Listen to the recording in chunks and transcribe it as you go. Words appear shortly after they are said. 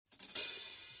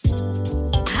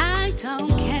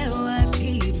don't care what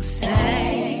people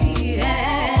say.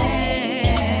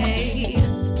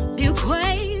 The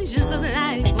equations of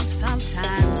life will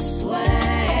sometimes sway.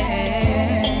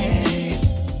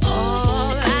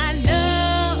 All I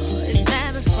know is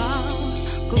that a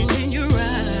sparkle in your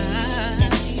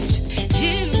eyes.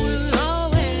 It will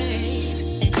always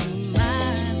be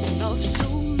mine, not so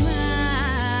mine.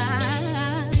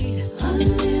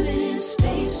 Unlimited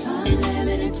space,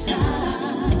 unlimited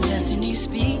time. Destiny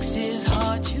speaks is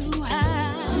hard to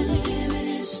hide.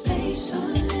 Unlimited space,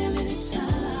 unlimited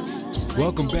time.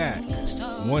 Welcome back.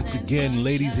 Once again,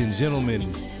 ladies and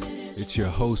gentlemen, it's your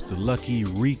host, Lucky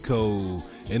Rico,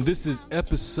 and this is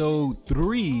episode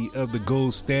 3 of the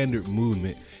Gold Standard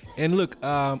Movement. And look,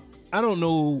 I don't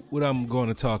know what I'm going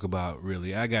to talk about,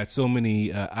 really. I got so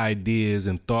many ideas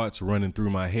and thoughts running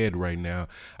through my head right now.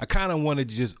 I kind of want to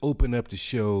just open up the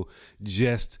show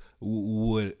just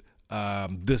with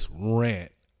this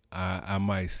rant, I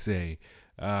might say.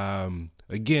 Again,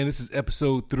 this is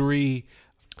episode 3.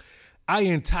 I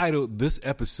entitled this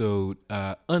episode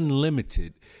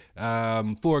Unlimited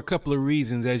for a couple of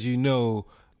reasons. As you know,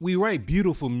 we write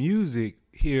beautiful music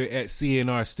here at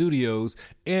CNR Studios,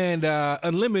 and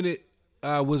Unlimited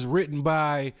was written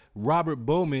by Robert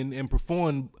Bowman and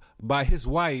performed by his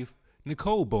wife,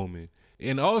 Nicole Bowman.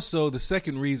 And also the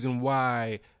second reason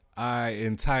why I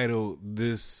entitled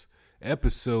this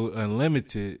episode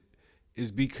Unlimited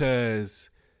is because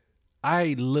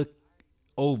I look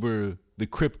over the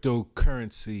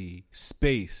cryptocurrency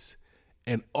space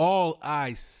and all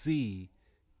I see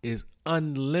is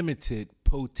unlimited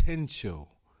potential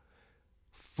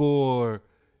for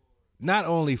not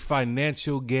only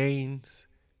financial gains.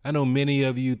 I know many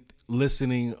of you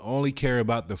listening only care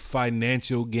about the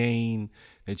financial gain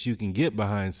that you can get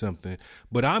behind something,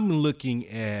 but I'm looking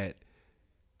at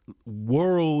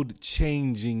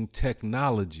world-changing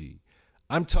technology.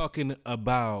 I'm talking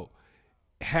about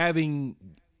having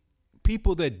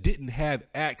people that didn't have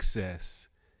access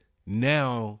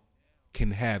now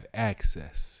can have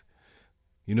access.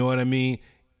 You know what I mean?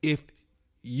 If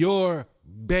your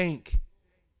bank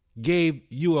gave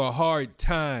you a hard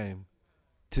time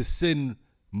to send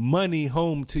money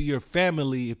home to your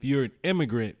family if you're an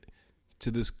immigrant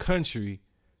to this country,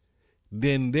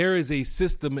 then there is a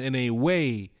system and a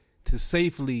way to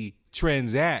safely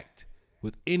transact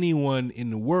with anyone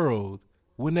in the world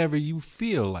whenever you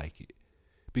feel like it.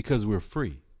 Because we're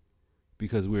free,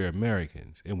 because we're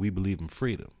Americans and we believe in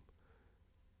freedom.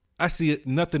 I see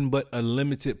nothing but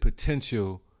unlimited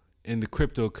potential in the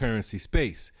cryptocurrency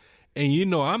space. And you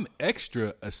know, I'm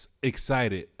extra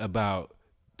excited about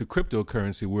the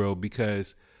cryptocurrency world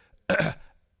because,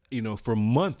 you know, for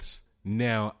months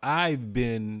now, I've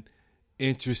been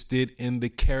interested in the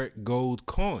Karat Gold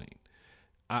coin.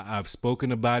 I've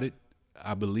spoken about it.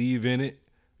 I believe in it.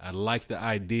 I like the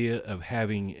idea of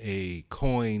having a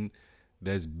coin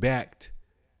that's backed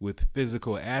with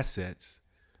physical assets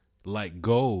like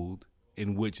gold,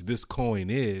 in which this coin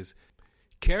is.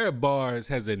 Karatbars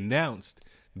has announced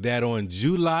that on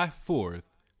July 4th,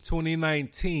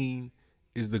 2019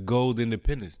 is the Gold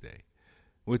Independence Day.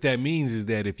 What that means is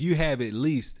that if you have at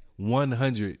least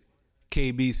 100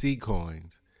 KBC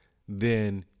coins,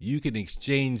 then you can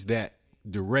exchange that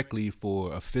directly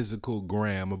for a physical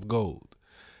gram of gold.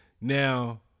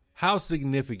 Now, how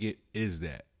significant is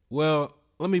that? Well,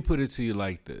 let me put it to you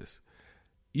like this.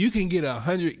 You can get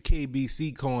 100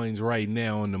 KBC coins right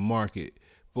now on the market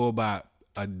for about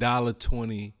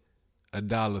 $1.20,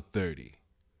 $1.30.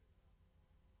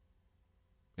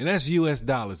 And that's US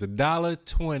dollars,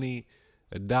 $1.20,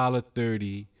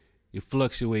 $1.30. It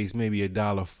fluctuates maybe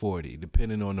 $1.40,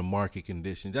 depending on the market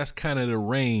conditions. That's kind of the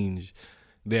range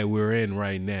that we're in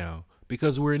right now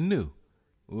because we're new.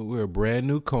 We're a brand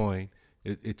new coin.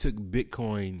 It took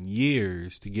Bitcoin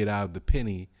years to get out of the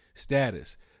penny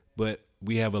status, but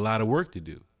we have a lot of work to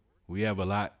do. We have a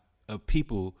lot of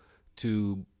people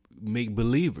to make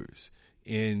believers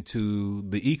into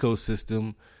the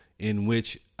ecosystem in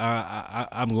which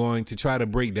I'm going to try to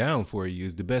break down for you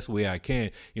is the best way I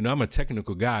can. You know, I'm a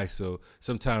technical guy, so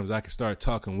sometimes I can start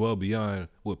talking well beyond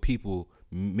what people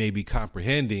may be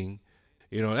comprehending.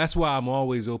 You know, that's why I'm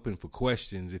always open for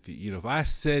questions. If I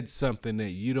said something that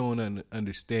you don't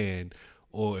understand,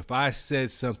 or if I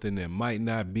said something that might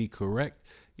not be correct,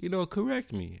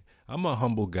 correct me. I'm a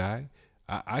humble guy.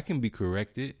 I can be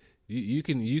corrected. You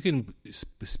can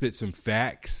spit some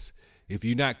facts. If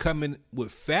you're not coming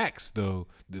with facts, though,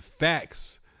 the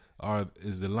facts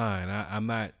is the line.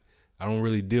 I don't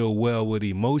really deal well with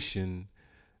emotion,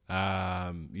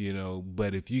 but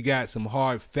if you got some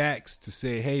hard facts to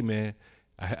say, hey man,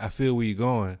 I feel where you're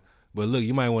going, But look,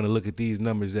 you might want to look at these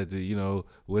numbers that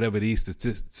whatever these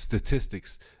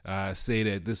statistics say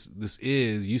that this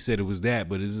is. You said it was that,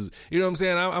 but this is, you know what I'm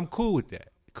saying? I'm cool with that.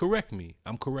 Correct me.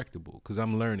 I'm correctable because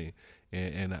I'm learning,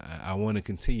 and I want to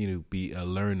continue to be a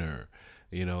learner,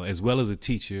 as well as a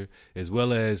teacher, as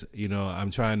well as,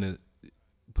 I'm trying to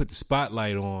put the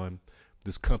spotlight on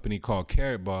this company called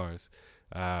Karatbars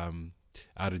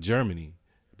out of Germany,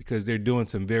 because they're doing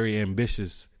some very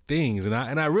ambitious things, and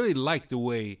I really like the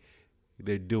way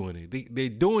they're doing it. They're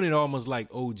doing it almost like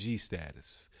OG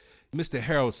status. Mr.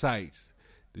 Harold Sykes,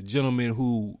 the gentleman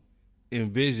who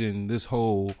envisioned this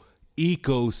whole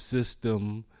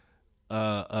ecosystem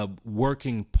of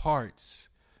working parts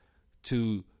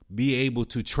to be able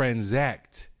to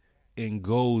transact in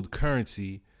gold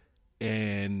currency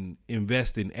and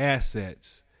invest in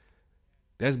assets.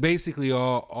 That's basically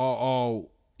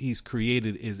all he's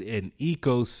created, is an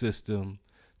ecosystem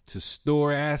to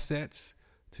store assets,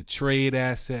 to trade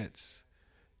assets,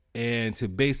 and to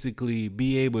basically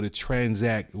be able to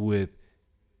transact with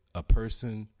a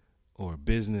person or a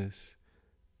business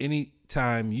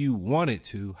anytime you wanted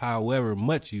to, however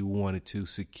much you wanted to,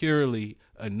 securely,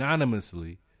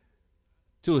 anonymously,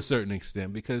 to a certain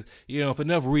extent. Because, if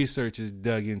enough research is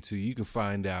dug into, you can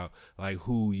find out like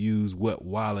who used what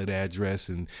wallet address,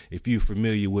 and if you're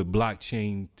familiar with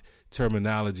blockchain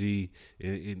terminology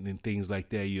and things like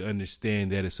that, you understand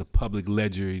that it's a public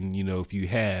ledger, and if you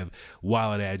have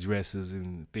wallet addresses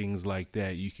and things like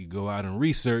that, you could go out and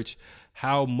research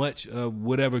how much of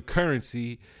whatever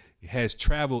currency has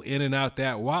traveled in and out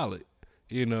that wallet.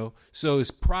 So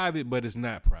it's private, but it's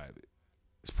not private.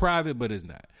 It's private, but it's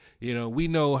not. We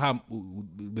know how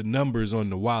the numbers on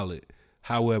the wallet.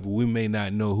 However, we may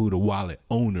not know who the wallet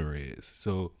owner is.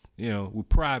 So, we're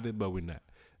private, but we're not.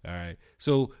 All right.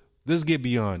 So let's get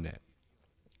beyond that.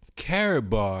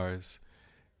 Karatbars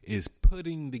is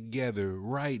putting together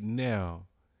right now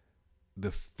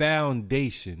the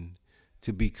foundation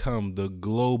to become the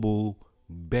global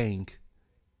bank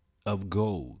of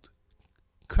gold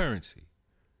currency.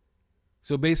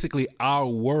 So basically, our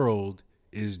world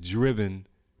is driven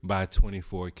by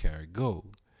 24 karat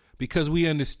gold, because we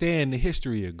understand the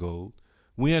history of gold.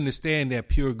 We understand that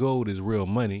pure gold is real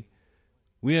money.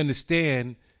 We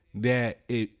understand that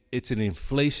it's an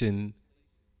inflation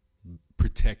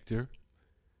protector.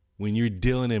 When you're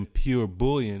dealing in pure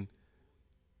bullion,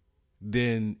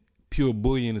 then pure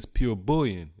bullion is pure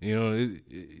bullion.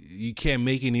 You can't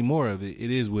make any more of it.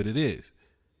 It is what it is.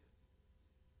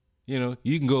 You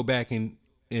can go back and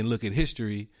look at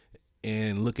history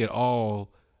and look at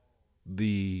all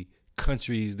the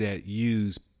countries that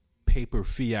use paper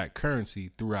fiat currency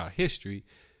throughout history.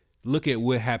 Look at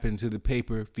what happened to the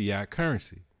paper fiat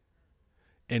currency.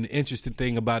 And the interesting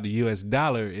thing about the US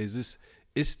dollar is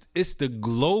it's the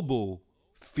global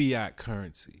fiat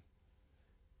currency.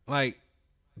 Like,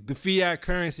 the fiat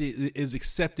currency is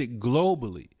accepted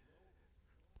globally.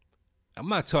 I'm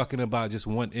not talking about just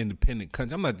one independent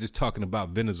country. I'm not just talking about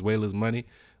Venezuela's money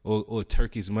or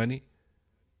Turkey's money,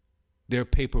 their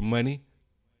paper money.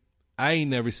 I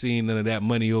ain't never seen none of that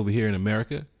money over here in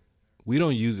America. We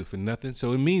don't use it for nothing.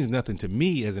 So it means nothing to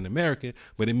me as an American,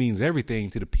 but it means everything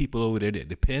to the people over there that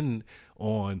depend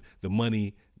on the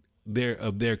money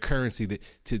of their currency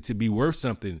to be worth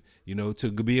something,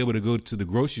 to be able to go to the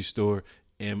grocery store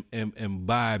and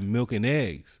buy milk and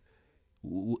eggs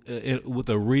with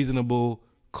a reasonable,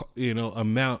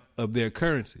 amount of their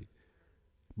currency.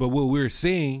 But what we're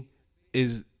seeing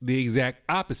is the exact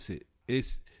opposite.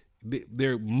 It's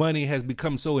their money has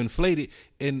become so inflated,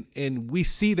 and we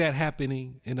see that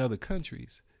happening in other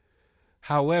countries.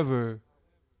 However,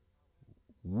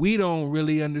 we don't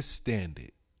really understand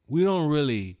it. We don't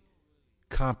really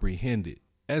comprehend it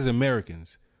as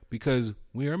Americans, because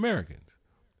we are Americans.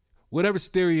 Whatever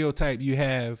stereotype you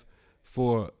have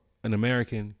for an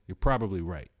American, you're probably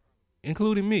right,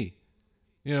 including me.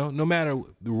 No matter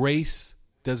the race,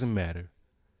 doesn't matter.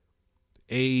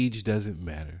 Age doesn't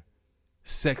matter.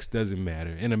 Sex doesn't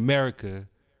matter. In America,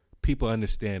 people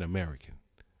understand American.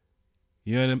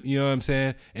 You know what I'm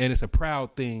saying? And it's a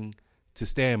proud thing to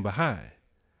stand behind.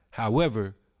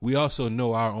 However, we also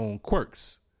know our own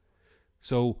quirks.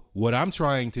 So what I'm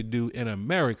trying to do in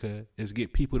America is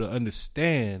get people to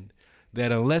understand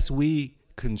that unless we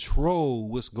control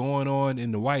what's going on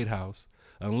in the White House,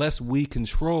 unless we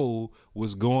control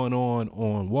what's going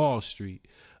on Wall Street,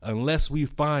 unless we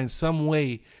find some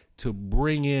way to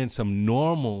bring in some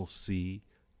normalcy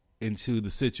into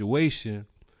the situation,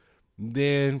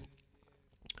 then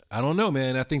I don't know,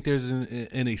 man. I think there's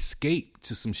an escape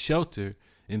to some shelter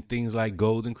in things like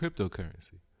gold and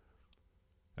cryptocurrency.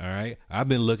 All right. I've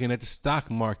been looking at the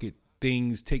stock market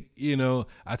things take,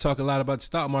 I talk a lot about the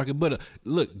stock market, but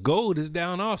look, gold is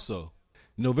down also.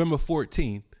 November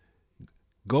 14th,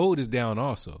 gold is down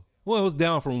also. Well, it was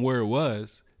down from where it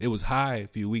was. It was high a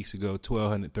few weeks ago,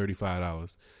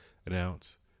 $1,235 an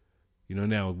ounce.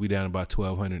 Now we down about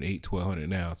 $1,208, $1,200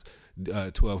 an ounce,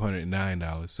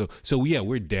 $1,209. So yeah,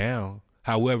 we're down.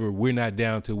 However, we're not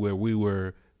down to where we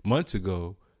were months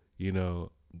ago,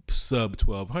 sub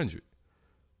 1,200.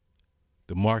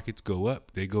 The markets go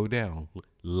up, they go down.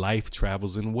 Life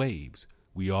travels in waves.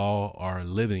 We all are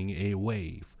living a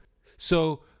wave.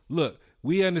 So look,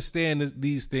 we understand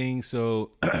these things.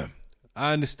 So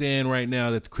I understand right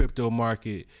now that the crypto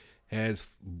market has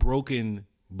broken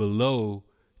below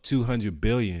 200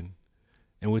 billion.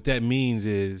 And what that means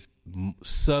is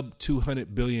sub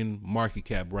 200 billion market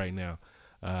cap right now.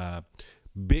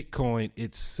 Bitcoin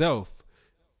itself,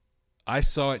 I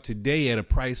saw it today at a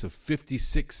price of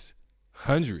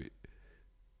 5,600,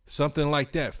 something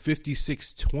like that,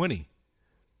 5,620.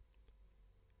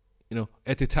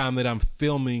 At the time that I'm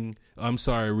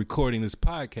recording this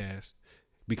podcast,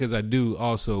 because I do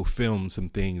also film some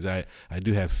things. I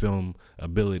do have film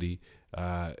ability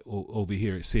over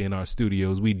here at CNR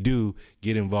Studios. We do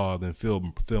get involved in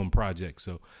film projects.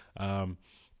 So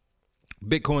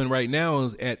Bitcoin right now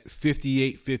is at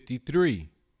 5,853,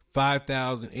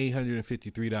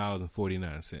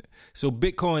 $5,853.49. So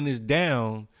Bitcoin is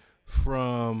down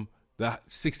from the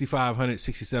 6,500,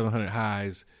 6,700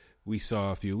 highs we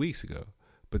saw a few weeks ago.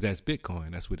 But that's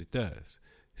Bitcoin. That's what it does.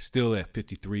 Still at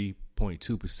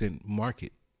 53.2%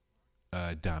 market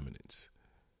dominance.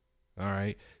 All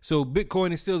right. So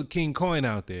Bitcoin is still the king coin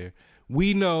out there.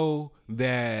 We know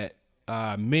that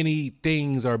many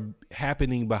things are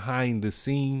happening behind the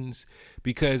scenes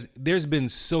because there's been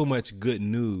so much good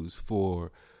news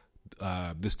for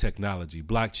this technology,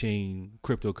 blockchain,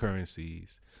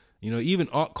 cryptocurrencies, even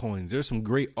altcoins. There's some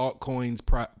great altcoins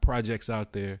projects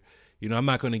out there. I'm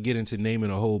not going to get into naming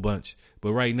a whole bunch,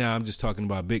 but right now I'm just talking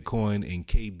about Bitcoin and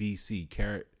KBC,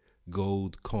 Carat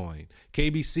Gold Coin.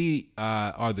 KBC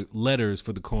are the letters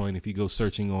for the coin if you go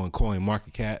searching on Coin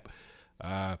Market Cap.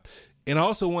 And I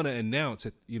also want to announce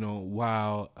that,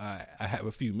 while I have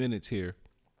a few minutes here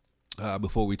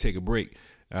before we take a break,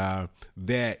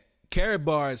 that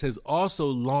Karatbars has also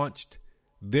launched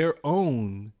their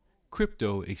own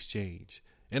crypto exchange.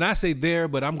 And I say there,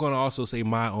 but I'm going to also say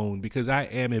my own because I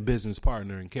am a business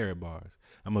partner in Karatbars.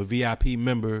 I'm a VIP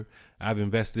member. I've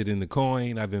invested in the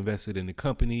coin. I've invested in the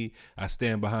company. I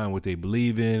stand behind what they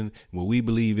believe in, what we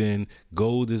believe in.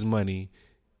 Gold is money.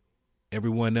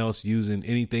 Everyone else using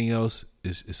anything else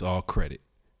it's all credit.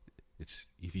 It's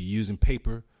if you're using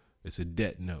paper, it's a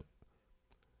debt note.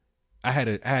 I had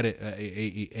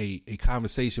a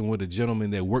conversation with a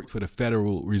gentleman that worked for the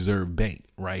Federal Reserve Bank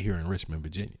right here in Richmond,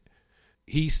 Virginia.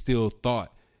 He still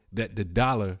thought that the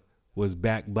dollar was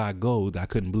backed by gold. I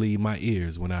couldn't believe my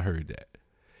ears when I heard that.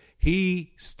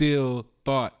 He still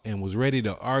thought and was ready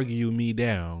to argue me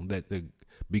down that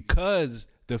because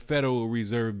the Federal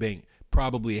Reserve Bank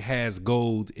probably has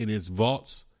gold in its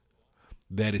vaults,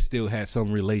 that it still had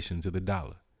some relation to the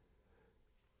dollar.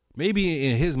 Maybe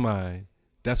in his mind,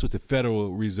 that's what the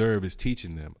Federal Reserve is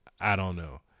teaching them. I don't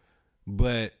know.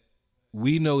 But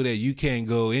we know that you can't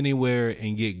go anywhere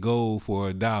and get gold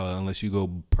for $1 unless you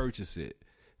go purchase it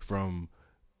from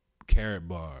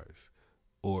Karatbars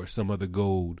or some other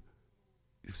gold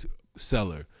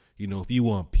seller. If you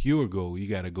want pure gold, you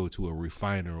got to go to a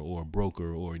refiner or a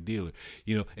broker or a dealer.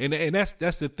 And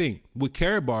that's the thing with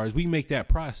Karatbars. We make that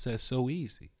process so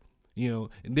easy. And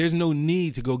there's no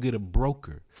need to go get a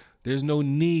broker. There's no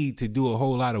need to do a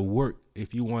whole lot of work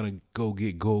if you want to go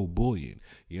get gold bullion.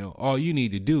 All you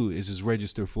need to do is just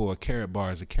register for a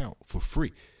Karatbars account for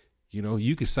free.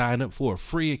 You can sign up for a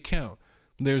free account.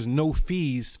 There's no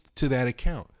fees to that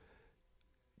account.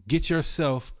 Get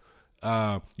yourself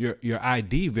your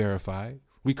ID verified.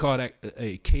 We call that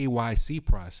a KYC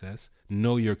process.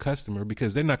 Know your customer,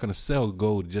 because they're not going to sell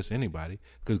gold to just anybody,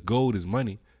 because gold is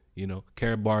money.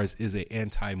 Karatbars is an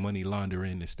anti-money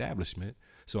laundering establishment.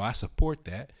 So I support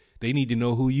that. They need to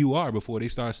know who you are before they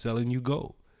start selling you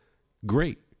gold.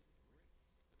 Great.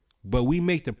 But we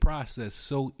make the process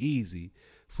so easy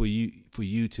for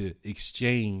you to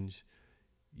exchange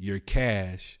your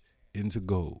cash into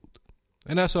gold.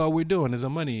 And that's all we're doing is a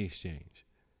money exchange.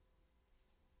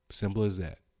 Simple as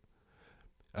that.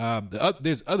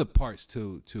 There's other parts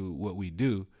to what we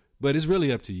do, but it's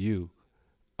really up to you.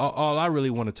 All I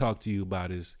really want to talk to you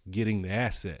about is getting the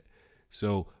asset.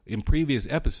 So in previous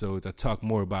episodes, I talked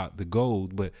more about the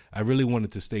gold, but I really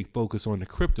wanted to stay focused on the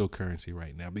cryptocurrency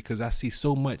right now because I see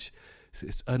so much.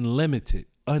 It's unlimited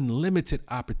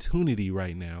opportunity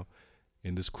right now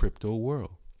in this crypto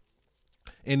world.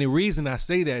 And the reason I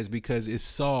say that is because it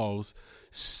solves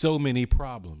so many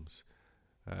problems.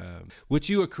 What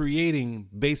you are creating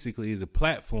basically is a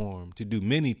platform to do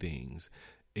many things,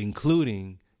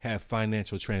 including have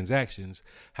financial transactions.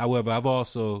 However, I've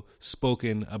also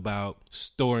spoken about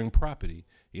storing property,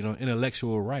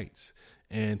 intellectual rights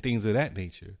and things of that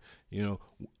nature.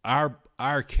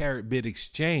 Our Carrot Bit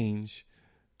exchange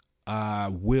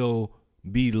will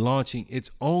be launching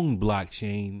its own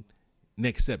blockchain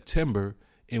next September,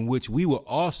 in which we will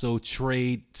also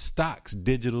trade stocks,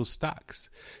 digital stocks.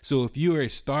 So if you're a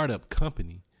startup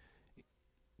company,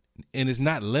 and it's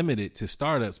not limited to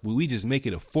startups, but we just make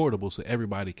it affordable so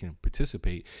everybody can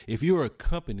participate. If you're a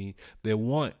company that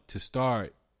want to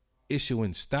start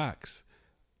issuing stocks,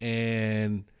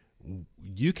 and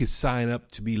you can sign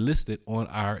up to be listed on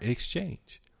our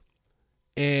exchange,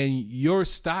 and your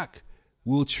stock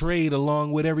will trade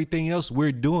along with everything else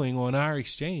we're doing on our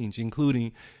exchange,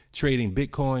 including trading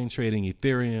Bitcoin, trading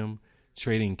Ethereum,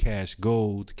 trading Cash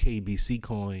Gold, KBC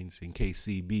coins, and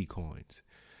KCB coins.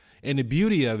 And the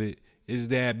beauty of it is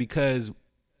that because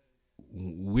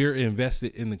we're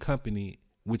invested in the company,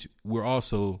 which we're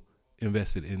also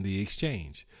invested in the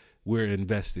exchange, we're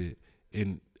invested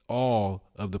in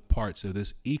all of the parts of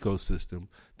this ecosystem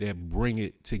that bring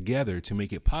it together to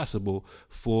make it possible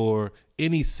for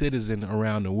any citizen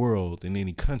around the world in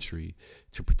any country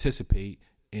to participate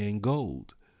in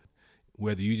gold.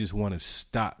 Whether you just want to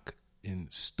stock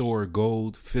and store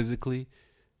gold physically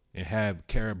and have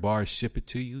Karatbars ship it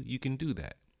to you, you can do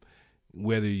that.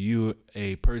 Whether you're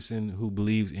a person who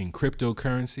believes in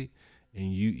cryptocurrency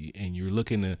and you're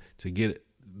looking to get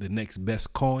the next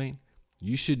best coin,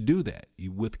 you should do that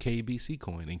with KBC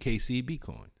coin and KCB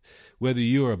coin. Whether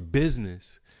you're a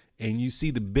business and you see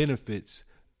the benefits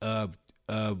of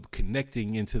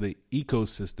connecting into the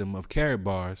ecosystem of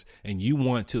Karatbars and you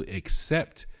want to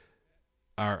accept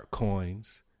our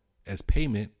coins as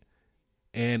payment,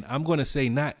 and I'm going to say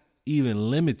not even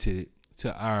limited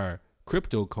to our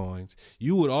crypto coins,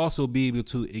 you would also be able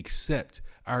to accept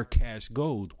our Cash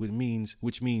Gold, which means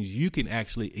you can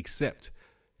actually accept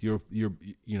your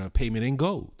payment in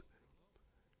gold.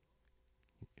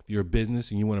 If you're a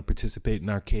business and you want to participate in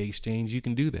our K exchange, you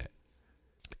can do that.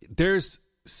 There's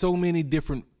so many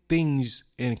different things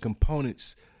and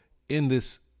components in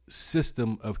this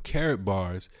system of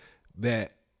Karatbars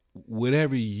that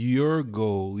whatever your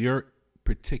goal, your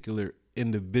particular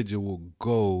individual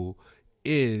goal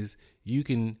is, you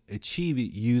can achieve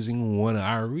it using one of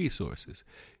our resources.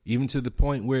 Even to the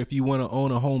point where if you want to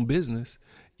own a home business,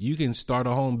 you can start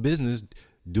a home business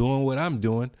doing what I'm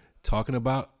doing, talking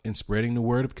about and spreading the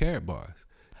word of Karatbars.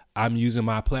 I'm using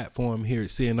my platform here at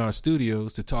CNR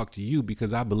Studios to talk to you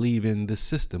because I believe in the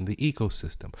system, the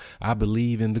ecosystem. I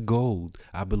believe in the gold.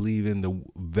 I believe in the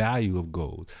value of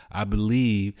gold. I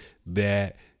believe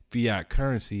that fiat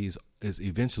currency is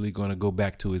eventually going to go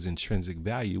back to its intrinsic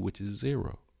value, which is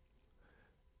zero.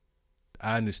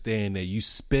 I understand that you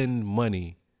spend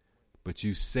money, but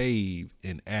you save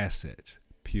in assets,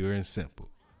 pure and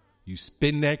simple. You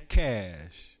spend that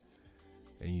cash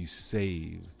and you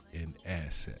save in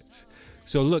assets.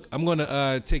 So look, I'm going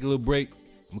to take a little break.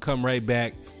 I'm going to come right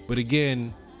back. But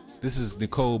again, this is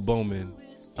Nicole Bowman,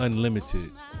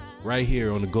 Unlimited, right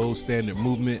here on the Gold Standard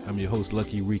Movement. I'm your host,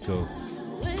 Lucky Rico.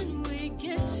 When we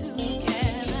get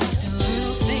together, the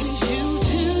real things you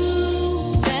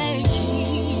do that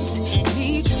keeps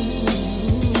me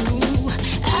true.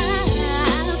 I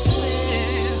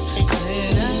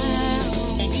swear that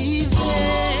I'll be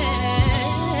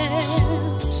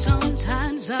there.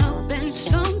 Sometimes up and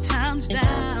sometimes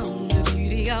down. The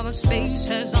beauty of a space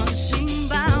has unseen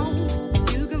bound.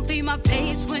 You can feel my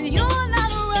face when you're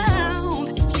not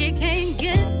around. It can't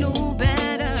get no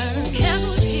better. That's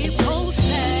what people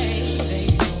say. They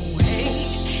don't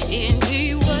hate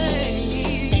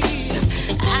anyway.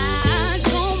 I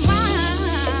don't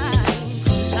mind,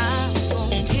 'cause I'm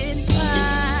gonna get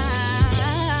mine.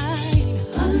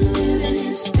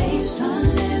 Unlimited space,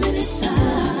 unlimited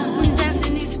time. When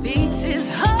destiny speaks, it's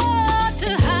hard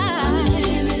to hide.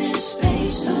 Unlimited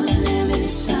space,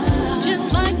 unlimited time.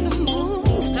 Just like the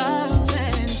moon, stars,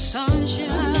 and sunshine.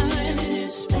 Unlimited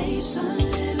space,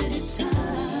 unlimited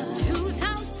time. 2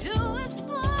 times 2 is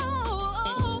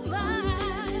 4.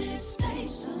 Unlimited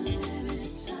space,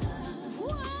 unlimited time.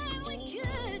 When we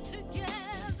get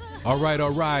together. All right.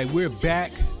 We're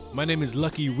back. My name is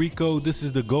Lucky Rico. This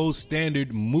is the Gold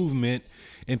Standard Movement.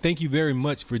 And thank you very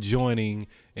much for joining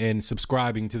and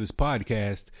subscribing to this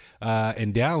podcast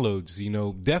and downloads.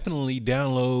 Definitely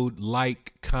download,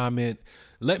 like, comment.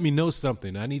 Let me know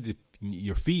something. I need to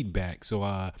your feedback. So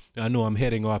I know I'm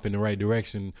heading off in the right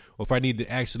direction, or if I need to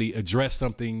actually address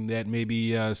something that may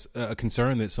be a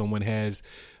concern that someone has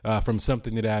from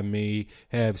something that I may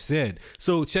have said.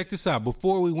 So check this out.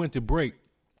 Before we went to break,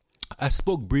 I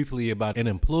spoke briefly about an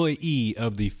employee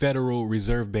of the Federal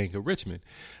Reserve Bank of Richmond.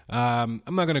 I'm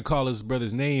not going to call this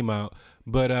brother's name out,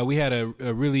 but we had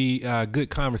a really good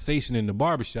conversation in the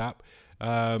barbershop.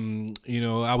 I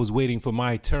was waiting for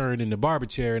my turn in the barber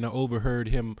chair, and I overheard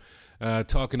him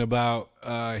talking about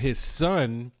his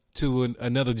son to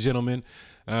another gentleman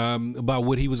about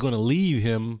what he was going to leave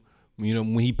him,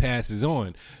 when he passes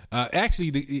on.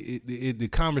 Actually, the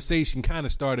conversation kind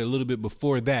of started a little bit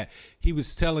before that. He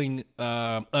was telling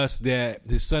us that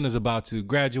his son is about to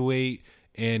graduate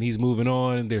and he's moving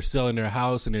on. They're selling their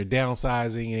house and they're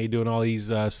downsizing and they're doing all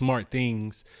these smart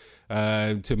things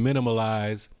to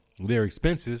minimize their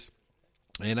expenses.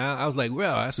 And I was like,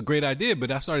 well, that's a great idea.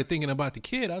 But I started thinking about the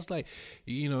kid. I was like,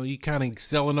 he kind of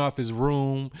selling off his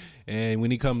room. And when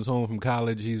he comes home from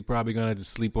college, he's probably going to have to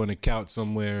sleep on the couch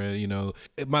somewhere.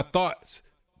 My thoughts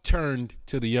turned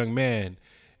to the young man.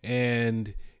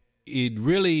 And it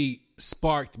really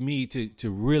sparked me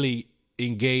to really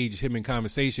engage him in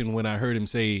conversation when I heard him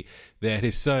say that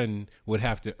his son would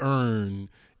have to earn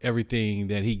everything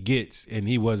that he gets. And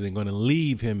he wasn't going to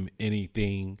leave him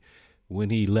anything when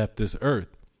he left this earth.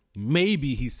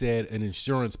 Maybe he said an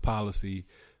insurance policy,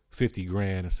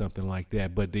 $50,000 or something like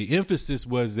that. But the emphasis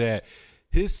was that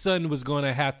his son was going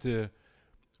to have to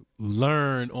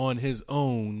learn on his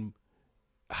own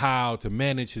how to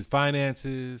manage his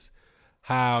finances,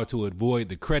 how to avoid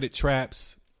the credit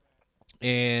traps,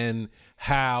 and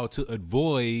how to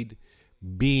avoid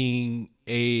being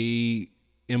a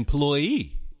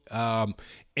employee. And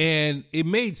it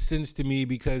made sense to me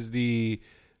because the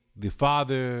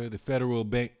father, the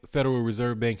Federal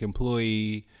Reserve Bank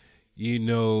employee,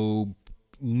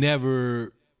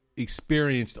 never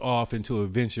experienced off into a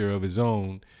venture of his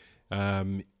own,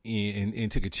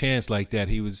 and took a chance like that.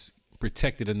 He was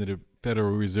protected under the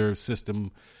Federal Reserve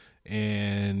System,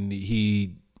 and he's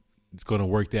going to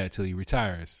work that till he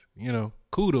retires.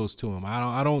 Kudos to him.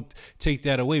 I don't take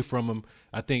that away from him.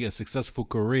 I think a successful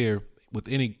career with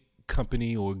any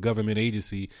company or government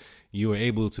agency, you are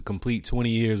able to complete 20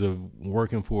 years of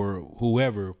working for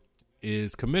whoever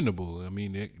is commendable. I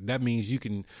mean, that means you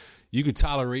can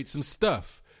tolerate some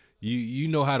stuff. You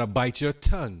know how to bite your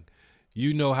tongue.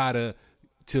 You know how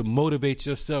to motivate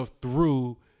yourself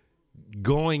through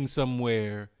going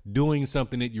somewhere, doing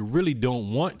something that you really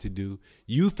don't want to do.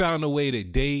 You found a way to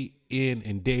day in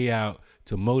and day out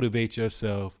to motivate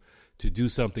yourself to do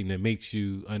something that makes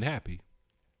you unhappy.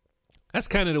 That's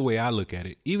kind of the way I look at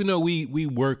it. Even though we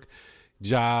work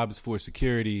jobs for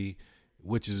security,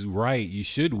 which is right. You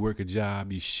should work a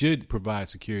job. You should provide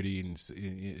security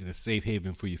in a safe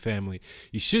haven for your family.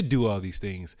 You should do all these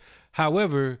things.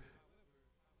 However,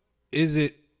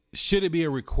 should it be a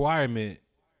requirement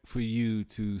for you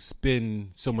to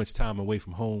spend so much time away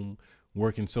from home,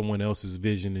 working someone else's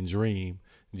vision and dream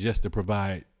just to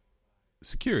provide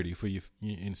security for you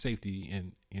and safety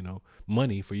and,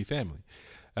 money for your family?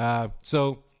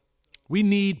 So we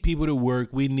need people to work.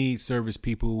 We need service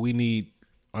people. We need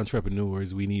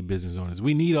entrepreneurs. We need business owners.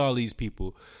 We need all these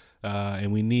people.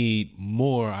 And we need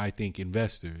more, I think,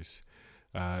 investors,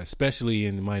 especially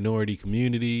in the minority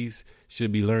communities,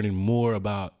 should be learning more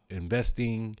about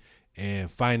investing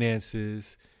and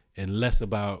finances and less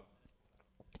about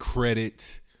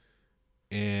credit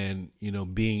and,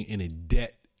 being in a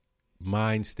debt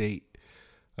mind state.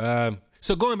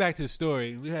 So going back to the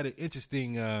story, we had an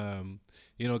interesting,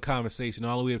 conversation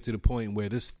all the way up to the point where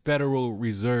this Federal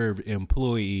Reserve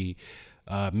employee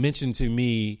mentioned to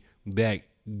me that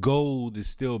gold is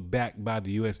still backed by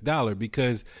the U.S. dollar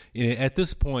because at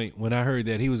this point, when I heard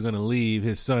that he was going to leave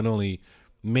his son only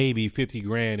maybe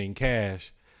 $50,000 in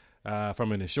cash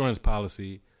from an insurance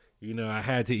policy, I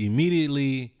had to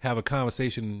immediately have a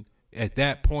conversation at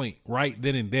that point, right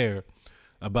then and there,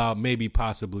 about maybe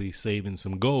possibly saving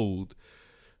some gold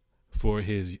for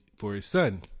his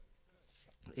son.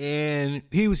 And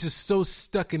he was just so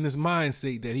stuck in this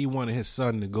mindset that he wanted his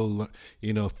son to go,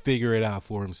 figure it out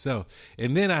for himself.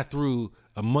 And then I threw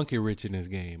a monkey wrench in his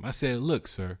game. I said, look,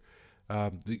 sir,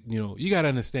 you got to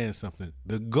understand something.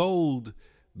 The gold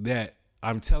that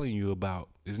I'm telling you about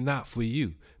is not for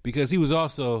you, because he was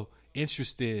also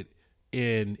interested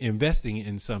in investing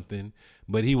in something,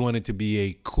 but he wanted to be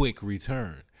a quick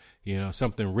return,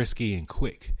 something risky and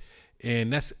quick.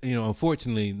 And that's,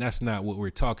 unfortunately, that's not what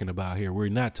we're talking about here. We're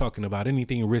not talking about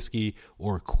anything risky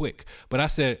or quick. But I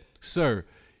said, sir,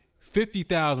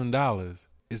 $50,000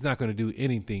 is not going to do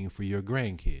anything for your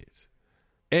grandkids.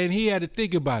 And he had to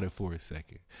think about it for a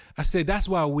second. I said, that's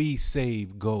why we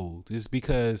save gold. It's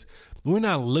because we're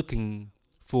not looking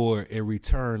for a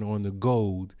return on the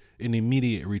gold, an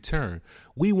immediate return.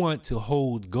 We want to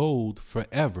hold gold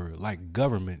forever, like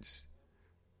governments,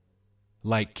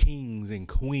 like kings and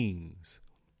queens.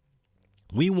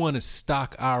 We want to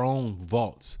stock our own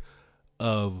vaults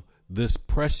of this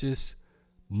precious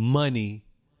money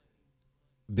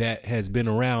that has been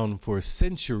around for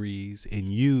centuries and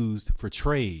used for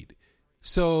trade.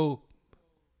 So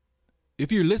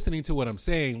if you're listening to what I'm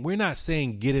saying, we're not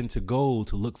saying get into gold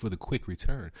to look for the quick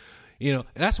return. You know,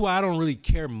 that's why I don't really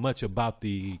care much about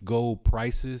the gold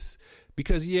prices,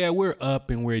 because we're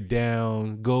up and we're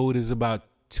down. Gold is about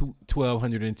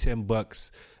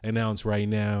 $1,210 an ounce right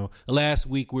now. Last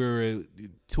week we were at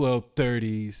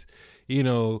 1230s. You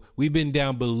know, we've been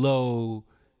down below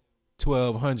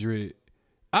 1200.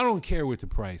 I don't care what the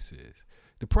price is.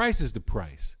 The price is the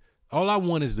price. All I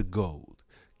want is the gold.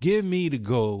 Give me the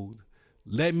gold.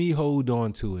 Let me hold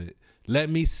on to it. Let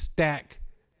me stack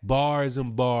bars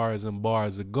and bars and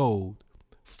bars of gold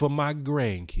for my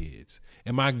grandkids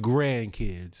and my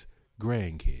grandkids'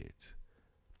 grandkids.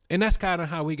 And that's kind of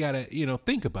how we got to,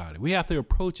 think about it. We have to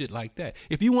approach it like that.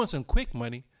 If you want some quick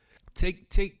money, take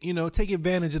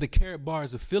advantage of the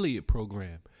Karatbars affiliate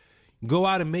program. Go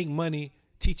out and make money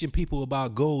teaching people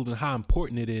about gold and how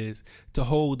important it is to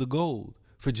hold the gold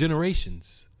for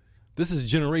generations. This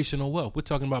is generational wealth. We're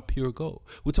talking about pure gold.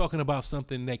 We're talking about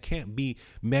something that can't be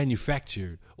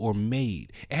manufactured or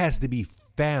made. It has to be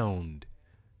found.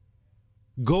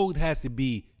 Gold has to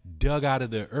be dug out of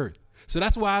the earth. So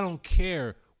that's why I don't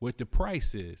care what the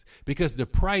price is, because the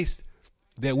price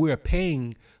that we're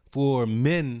paying for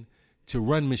men to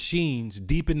run machines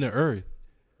deep in the earth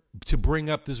to bring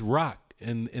up this rock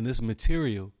and this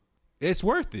material, it's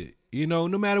worth it, no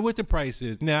matter what the price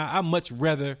is. Now, I much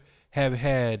rather have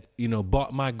had,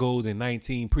 bought my gold in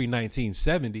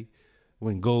pre-1970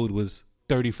 when gold was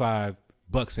 $35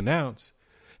 an ounce.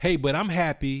 Hey, but I'm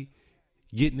happy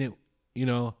getting it,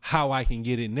 how I can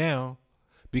get it now,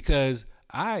 because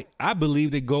I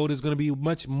believe that gold is going to be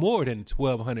much more than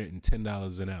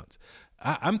 $1,210 an ounce.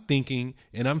 I'm thinking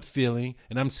and I'm feeling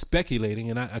and I'm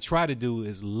speculating, and I try to do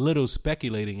as little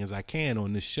speculating as I can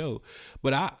on this show.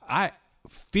 But I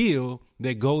feel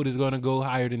that gold is going to go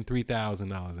higher than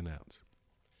 $3,000 an ounce.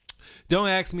 Don't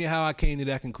ask me how I came to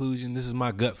that conclusion. This is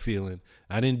my gut feeling.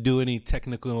 I didn't do any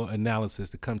technical analysis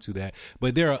to come to that.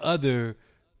 But there are other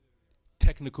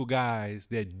technical guys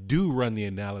that do run the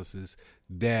analysis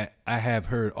that I have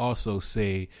heard also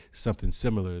say something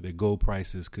similar, that gold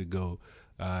prices could go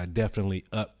definitely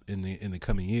up in the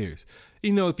coming years.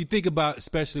 If you think about,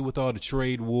 especially with all the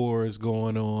trade wars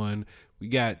going on, we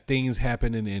got things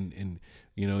happening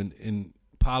in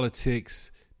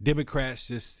politics. Democrats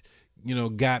just,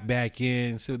 got back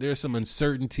in. So there's some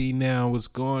uncertainty now what's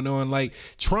going on. Like,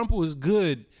 Trump was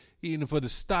good, for the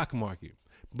stock market,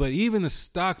 but even the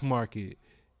stock market,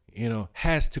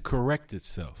 has to correct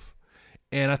itself.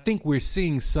 And I think we're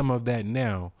seeing some of that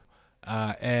now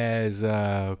as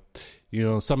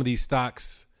some of these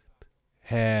stocks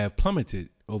have plummeted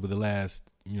over the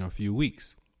last, few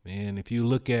weeks. And if you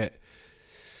look at,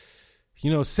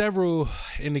 several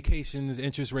indications,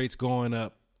 interest rates going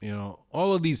up,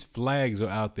 all of these flags are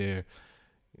out there.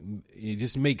 It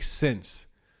just makes sense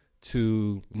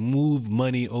to move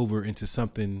money over into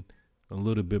something a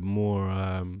little bit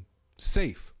more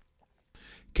safe.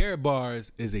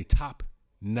 Karatbars is a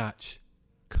top-notch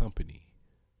company.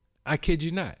 I kid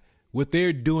you not. What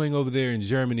they're doing over there in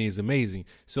Germany is amazing.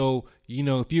 So,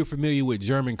 if you're familiar with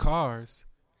German cars,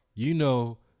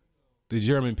 the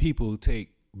German people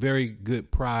take very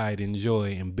good pride and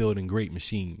joy in building great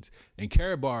machines. And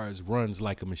Karatbars runs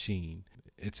like a machine.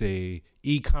 It's a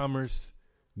e-commerce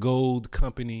gold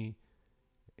company,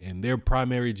 and their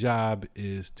primary job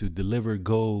is to deliver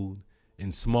gold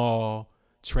in small,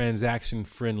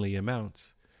 transaction-friendly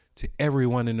amounts to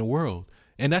everyone in the world.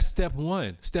 And that's step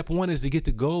one. Step one is to get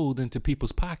the gold into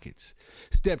people's pockets.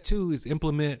 Step two is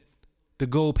implement the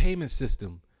gold payment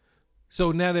system.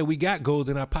 So now that we got gold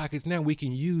in our pockets, now we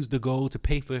can use the gold to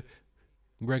pay for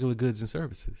regular goods and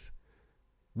services.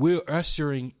 We're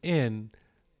ushering in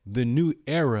the new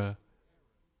era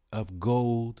of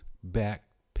gold-backed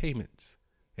payments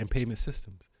and payment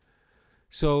systems.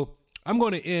 So I'm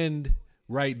going to end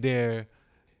right there.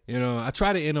 I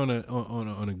try to end on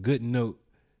a good note.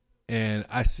 And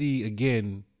I see,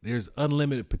 again, there's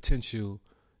unlimited potential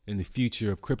in the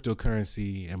future of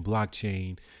cryptocurrency and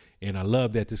blockchain. And I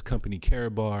love that this company,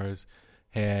 Karatbars,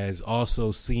 has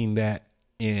also seen that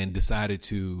and decided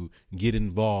to get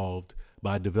involved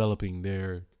by developing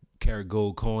their Carat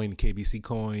Gold Coin, KBC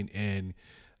Coin, and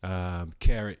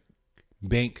Carat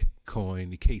Bank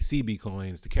Coin, the KCB coin.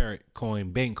 It's the Carat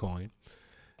Coin Bank Coin.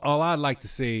 All I'd like to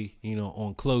say,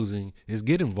 on closing, is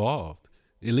get involved.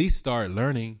 At least start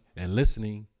learning and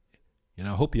listening. I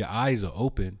hope your eyes are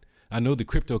open. I know the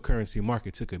cryptocurrency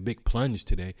market took a big plunge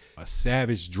today, a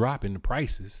savage drop in the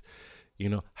prices,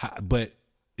 but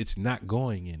it's not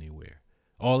going anywhere.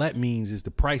 All that means is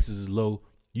the price is low.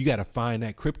 You got to find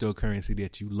that cryptocurrency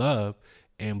that you love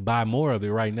and buy more of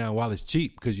it right now while it's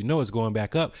cheap, because it's going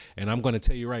back up. And I'm going to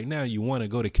tell you right now, you want to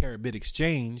go to Caribit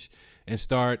Exchange and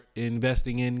start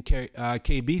investing in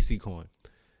KBC coin.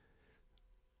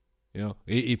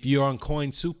 If you're on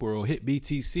Coin Super or Hit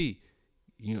BTC,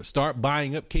 start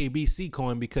buying up KBC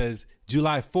coin, because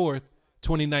July 4th,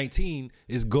 2019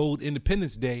 is Gold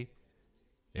Independence Day.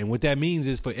 And what that means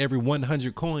is for every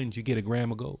 100 coins, you get a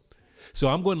gram of gold. So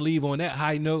I'm going to leave on that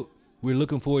high note. We're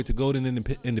looking forward to Golden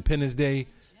Independence Day.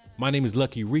 My name is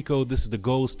Lucky Rico. This is the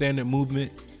Gold Standard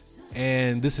Movement.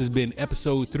 And this has been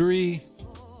episode 3,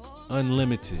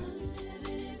 Unlimited.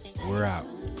 We're out.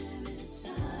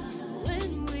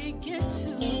 When we get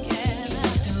together,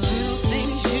 the real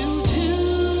things you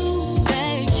do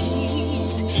that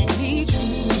keeps me true.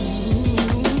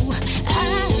 I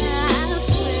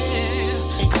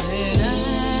swear that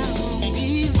I'll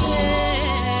be there.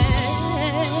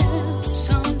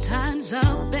 Sometimes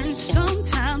up and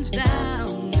sometimes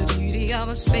down. The beauty of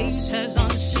a space has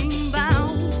unseen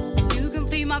bound. You can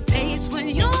feel my face when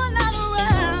you're not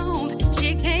around.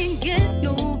 It can't get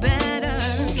no better.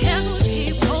 Careful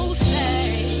people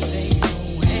say they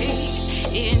don't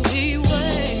hate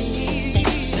anyway.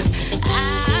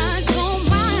 I don't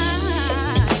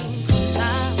mind, 'cause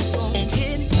I'm gonna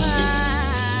get mine.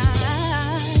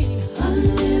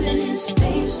 Unlimited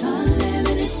space,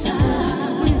 unlimited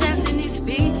time. When destiny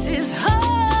speaks, it's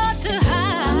hard to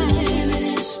hide.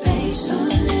 Unlimited space,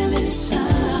 unlimited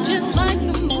time. Just like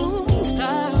the moon,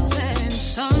 stars, and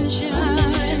sunshine.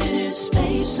 Unlimited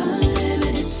space, unlimited